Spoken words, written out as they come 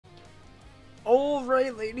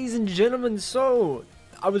Alright, ladies and gentlemen, so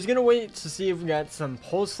I was gonna wait to see if we got some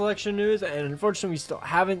poll selection news, and unfortunately we still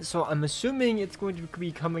haven't, so I'm assuming it's going to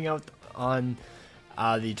be coming out on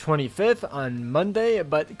the 25th on Monday,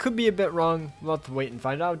 but it could be a bit wrong. We'll have to wait and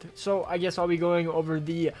find out. So I guess I'll be going over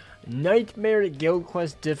the Nightmare Guild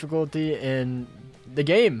Quest difficulty in the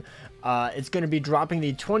game. It's going to be dropping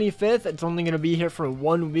the 25th. It's only going to be here for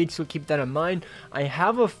 1 week, so keep that in mind. I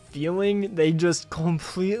have a feeling they just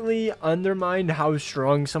completely undermined how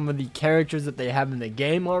strong some of the characters that they have in the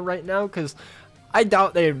game are right now, because I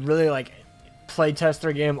doubt they really playtest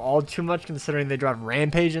their game all too much, considering they dropped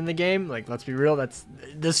Rampage in the game. Like, let's be real,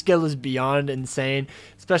 this skill is beyond insane,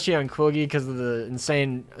 especially on Quilly because of the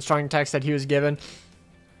insane strong attacks that he was given.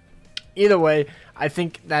 Either way, I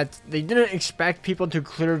think that they didn't expect people to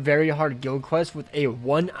clear very hard guild quests with a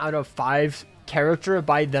 1 out of 5 character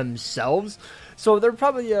by themselves. So they're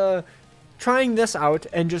probably trying this out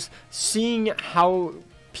and just seeing how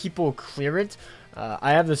people clear it.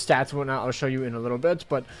 I have the stats and whatnot I'll show you in a little bit,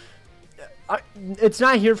 but it's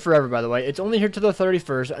not here forever, by the way. It's only here to the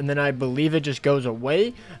 31st, and then I believe it just goes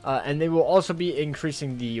away. And they will also be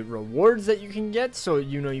increasing the rewards that you can get, so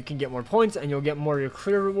you can get more points and you'll get more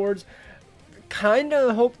clear rewards. Kind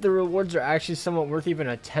of hope the rewards are actually somewhat worth even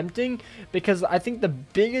attempting, because I think the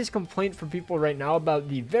biggest complaint for people right now about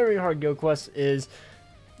the very hard guild quests is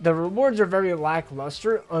the rewards are very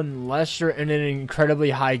lackluster unless you're in an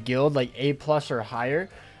incredibly high guild, like A+ or higher.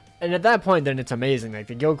 And at that point, then it's amazing. Like,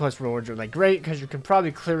 the guild quest rewards are great because you can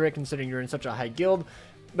probably clear it considering you're in such a high guild.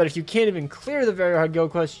 But if you can't even clear the very hard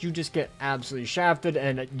guild quest, you just get absolutely shafted,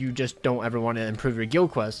 and you just don't ever want to improve your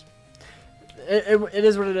guild quest. It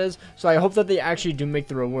is what it is. So I hope that they actually do make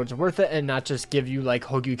the rewards worth it and not just give you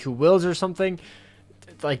Hogyuku Wills or something.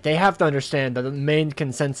 Like, they have to understand that the main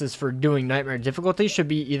consensus for doing Nightmare difficulty should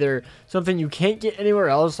be either something you can't get anywhere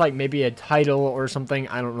else, like maybe a title or something,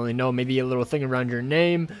 I don't really know, maybe a little thing around your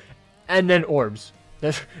name, and then orbs.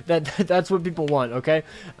 That's what people want, okay?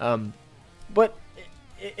 But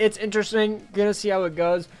it's interesting. Gonna see how it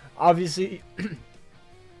goes. Obviously,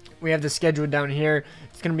 we have the schedule down here.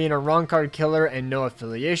 It's going to be an Aron card killer and no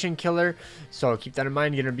affiliation killer. So keep that in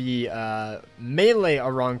mind. Going to be melee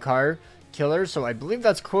Aron card killer. So I believe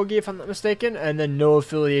that's Kogi if I'm not mistaken. And then no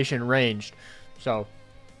affiliation ranged. So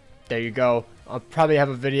there you go. I'll probably have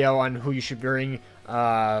a video on who you should bring in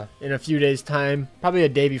a few days time. Probably a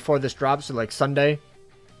day before this drops. So like Sunday.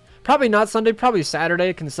 Probably not Sunday. Probably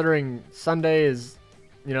Saturday, considering Sunday is,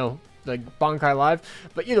 like Bankai Live.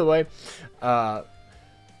 But either way,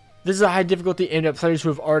 this is a high difficulty aimed at players who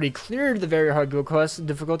have already cleared the very hard guild quest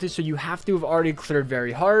difficulty, so you have to have already cleared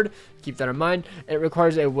very hard. Keep that in mind. It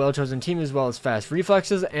requires a well-chosen team as well as fast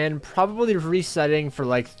reflexes, and probably resetting for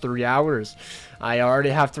like 3 hours. I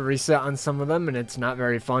already have to reset on some of them, and it's not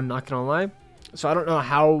very fun, not gonna lie. So I don't know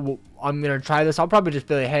how I'm gonna try this. I'll probably just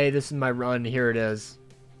be like, hey, this is my run, here it is.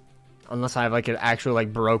 Unless I have an actual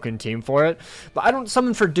broken team for it. But I don't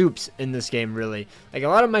summon for dupes in this game, really. Like, a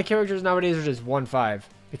lot of my characters nowadays are just 1-5.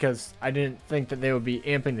 Because I didn't think that they would be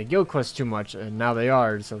amping the guild quest too much, and now they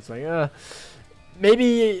are. So it's like,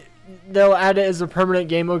 maybe they'll add it as a permanent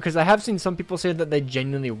game mode, because I have seen some people say that they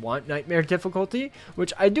genuinely want Nightmare difficulty,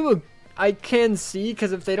 which I can see,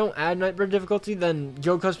 because if they don't add Nightmare difficulty, then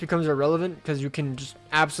guild quest becomes irrelevant, because you can just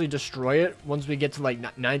absolutely destroy it. Once we get to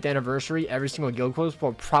 9th anniversary, every single guild quest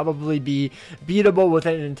will probably be beatable with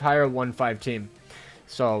an entire 1-5 team.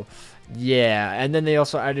 So yeah, and then they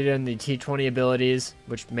also added in the T20 abilities,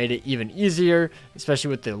 which made it even easier, especially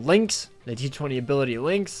with the links, the T20 ability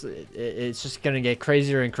links. It's just going to get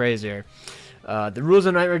crazier and crazier. The rules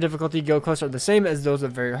of Nightmare difficulty guild quests are the same as those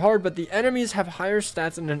of Very Hard, but the enemies have higher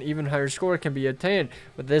stats and an even higher score can be attained.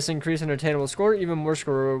 With this increase in attainable score, even more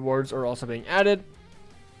score rewards are also being added.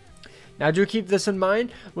 Now, do keep this in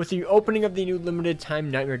mind. With the opening of the new limited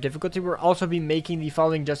time Nightmare difficulty, we'll also be making the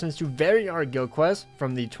following adjustments to very hard guild quests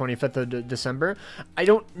from the 25th of December. I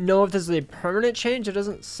don't know if this is a permanent change. It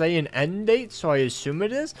doesn't say an end date, so I assume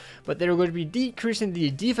it is. But they're going to be decreasing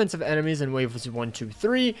the defense of enemies in waves 1, 2,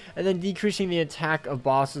 3, and then decreasing the attack of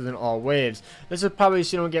bosses in all waves. This is probably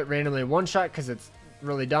so you don't get randomly one-shot, because it's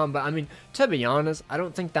really dumb, but I mean, to be honest, I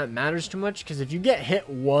don't think that matters too much, because if you get hit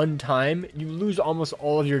one time, you lose almost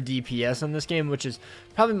all of your DPS in this game, which is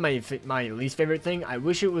probably my least favorite thing. I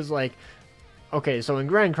wish it was like, okay, so in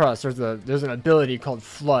Grand Cross, there's an ability called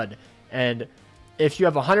Flood, and if you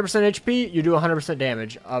have 100% HP, you do 100%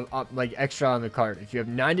 damage, like extra on the card. If you have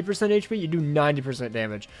 90% HP, you do 90%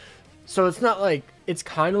 damage. So it's not like, it's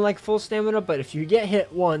kind of like full stamina, but if you get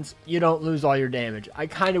hit once, you don't lose all your damage. I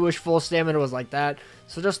kind of wish full stamina was like that.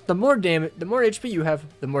 So just the more damage, the more HP you have,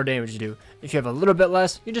 the more damage you do. If you have a little bit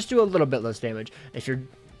less, you just do a little bit less damage. If you're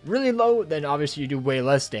really low, then obviously you do way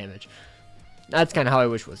less damage. That's kind of how I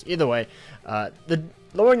wish it was. Either way, the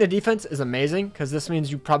lowering the defense is amazing, because this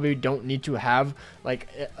means you probably don't need to have like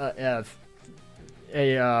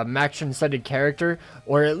a max transcended character,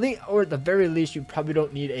 or at the very least, you probably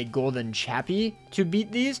don't need a golden chappie to beat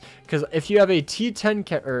these, because if you have a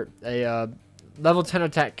T10 or a level 10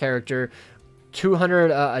 attack character,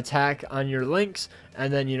 200 attack on your links,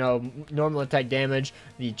 and then, you know, normal attack damage,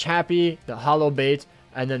 the chappie, the hollow bait,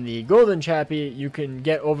 and then the golden chappie, you can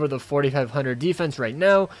get over the 4500 defense right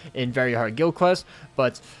now in very hard guild quests,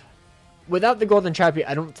 but without the golden chappie,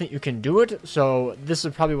 I don't think you can do it. So this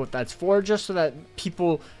is probably what that's for, just so that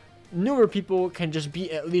newer people can just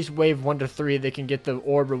beat at least wave 1 to 3. They can get the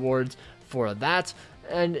orb rewards for that,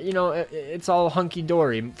 and you know, it's all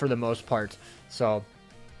hunky-dory for the most part. So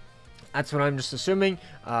that's what I'm just assuming,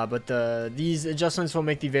 but these adjustments will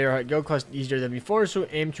make the very hard guild quest easier than before, so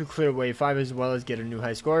aim to clear wave 5 as well as get a new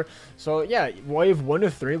high score. So yeah, wave 1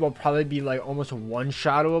 to 3 will probably be like almost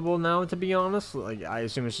one-shotable now, to be honest. Like, I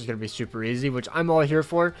assume it's just going to be super easy, which I'm all here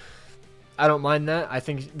for. I don't mind that. I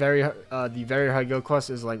think the very hard guild quest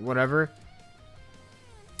is like whatever.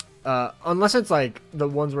 Unless it's like the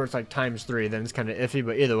ones where it's like ×3, then it's kind of iffy,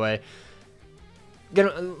 but either way.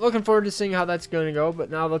 Looking forward to seeing how that's going to go, but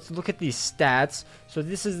now let's look at these stats. So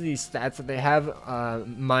this is the stats that they have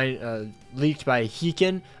leaked by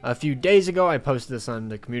Heekin a few days ago. I posted this on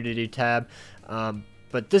the community tab,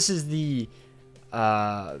 but this is the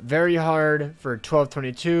very hard for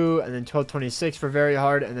 1222, and then 1226 for very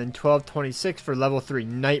hard, and then 1226 for level 3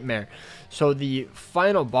 nightmare. So the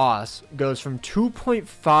final boss goes from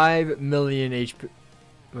 2.5 million HP,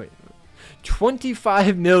 wait,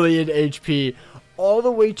 25 million HP all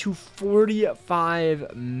the way to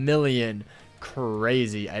 45 million.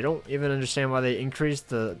 Crazy. I don't even understand why they increased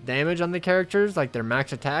the damage on the characters, like their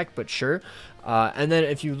max attack, but sure. And then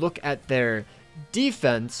if you look at their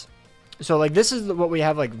defense, so like this is what we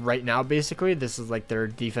have like right now, basically. This is like their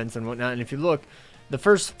defense and whatnot. And if you look, the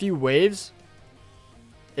first few waves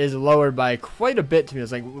is lowered by quite a bit to me.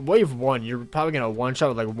 It's like wave 1, you're probably gonna one shot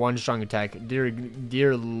with like 1 strong attack.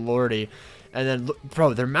 Dear lordy. And then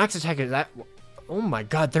bro, their max attack is that. Oh my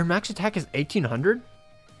god, their max attack is 1800?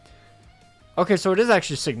 Okay, so it is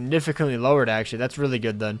actually significantly lowered, actually. That's really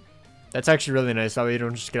good then. That's actually really nice. That way you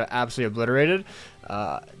don't just get absolutely obliterated.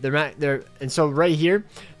 And so right here,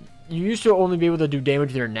 you used to only be able to do damage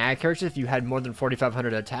with your nag characters if you had more than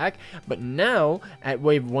 4500 attack. But now, at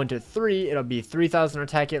wave 1 to 3, it'll be 3000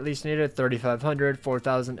 attack at least needed, 3500,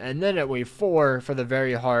 4000. And then at wave 4, for the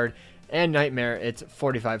very hard and nightmare, it's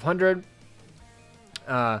 4500.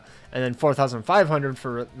 And then 4,500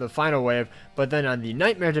 for the final wave, but then on the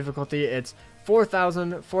nightmare difficulty, it's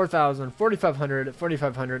 4,000, 4,000, 4,500,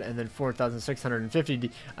 4,500, and then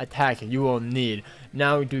 4,650 attack you will need.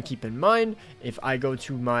 Now, do keep in mind, if I go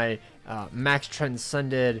to my max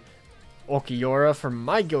transcended Okiora for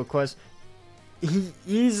my guild quest, he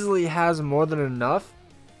easily has more than enough,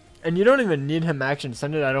 and you don't even need him max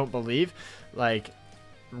transcended, I don't believe, like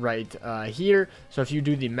right here. So if you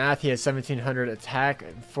do the math, he has 1700 attack,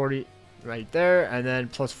 40 right there, and then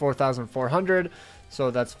plus 4400,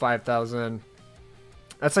 so that's 5000.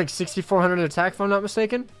 That's like 6400 attack if I'm not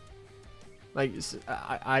mistaken. Like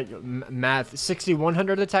I math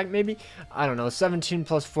 6100 attack maybe, I don't know. 17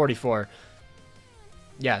 plus 44,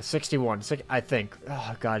 yeah, 61 I think.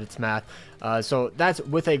 Oh god, it's math. So that's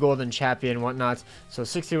with a golden chappie and whatnot. So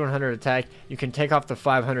 6100 attack, you can take off the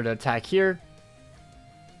 500 attack here,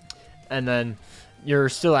 and then you're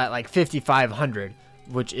still at like 5500,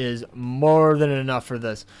 which is more than enough for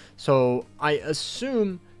this. So I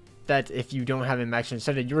assume that if you don't have a max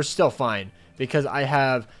transcended, you're still fine, because I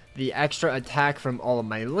have the extra attack from all of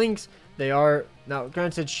my links. They are, now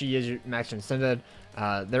granted she is max transcended,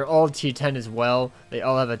 they're all T10 as well. They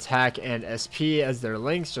all have attack and SP as their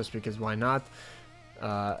links, just because why not.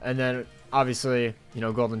 And then obviously, you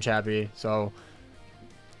know, golden chappie. So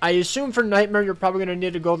I assume for nightmare you're probably going to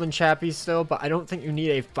need a golden chappie still, but I don't think you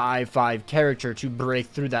need a 5/5 character to break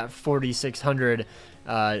through that 4600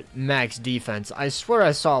 max defense. I swear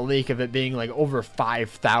I saw a leak of it being like over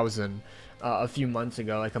 5000 a few months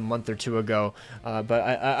ago, like a month or two ago, but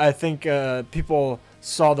I think people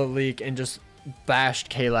saw the leak and just bashed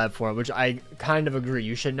K-Lab for it, which I kind of agree.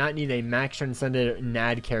 You should not need a max transcended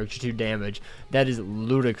NAD character to damage. That is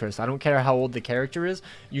ludicrous. I don't care how old the character is,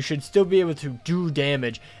 you should still be able to do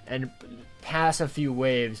damage. And pass a few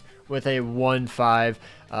waves with a 1-5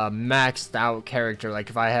 maxed out character. Like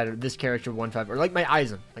if I had this character 1-5, or like my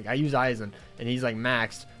Aizen, like I use Aizen and he's like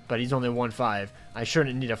maxed, but he's only 1-5. I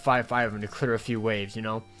shouldn't need a 5-5 of him to clear a few waves, you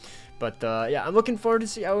know. But yeah, I'm looking forward to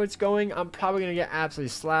see how it's going. I'm probably gonna get absolutely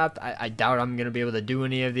slapped. I doubt I'm gonna be able to do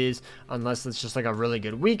any of these unless it's just like a really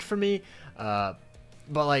good week for me.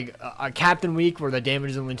 But like a captain week where the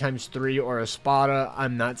damage is only ×3, or a Spada,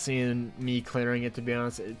 I'm not seeing me clearing it, to be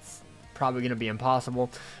honest. It's probably going to be impossible.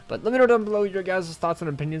 But let me know down below your guys' thoughts and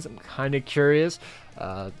opinions. I'm kind of curious.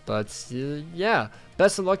 Yeah,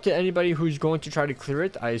 best of luck to anybody who's going to try to clear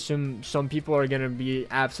it. I assume some people are going to be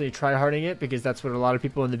absolutely try-harding it, because that's what a lot of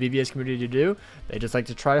people in the BBS community do. They just like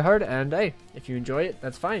to try hard, and hey, if you enjoy it,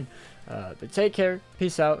 that's fine. But take care,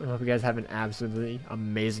 peace out, and I hope you guys have an absolutely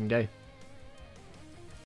amazing day.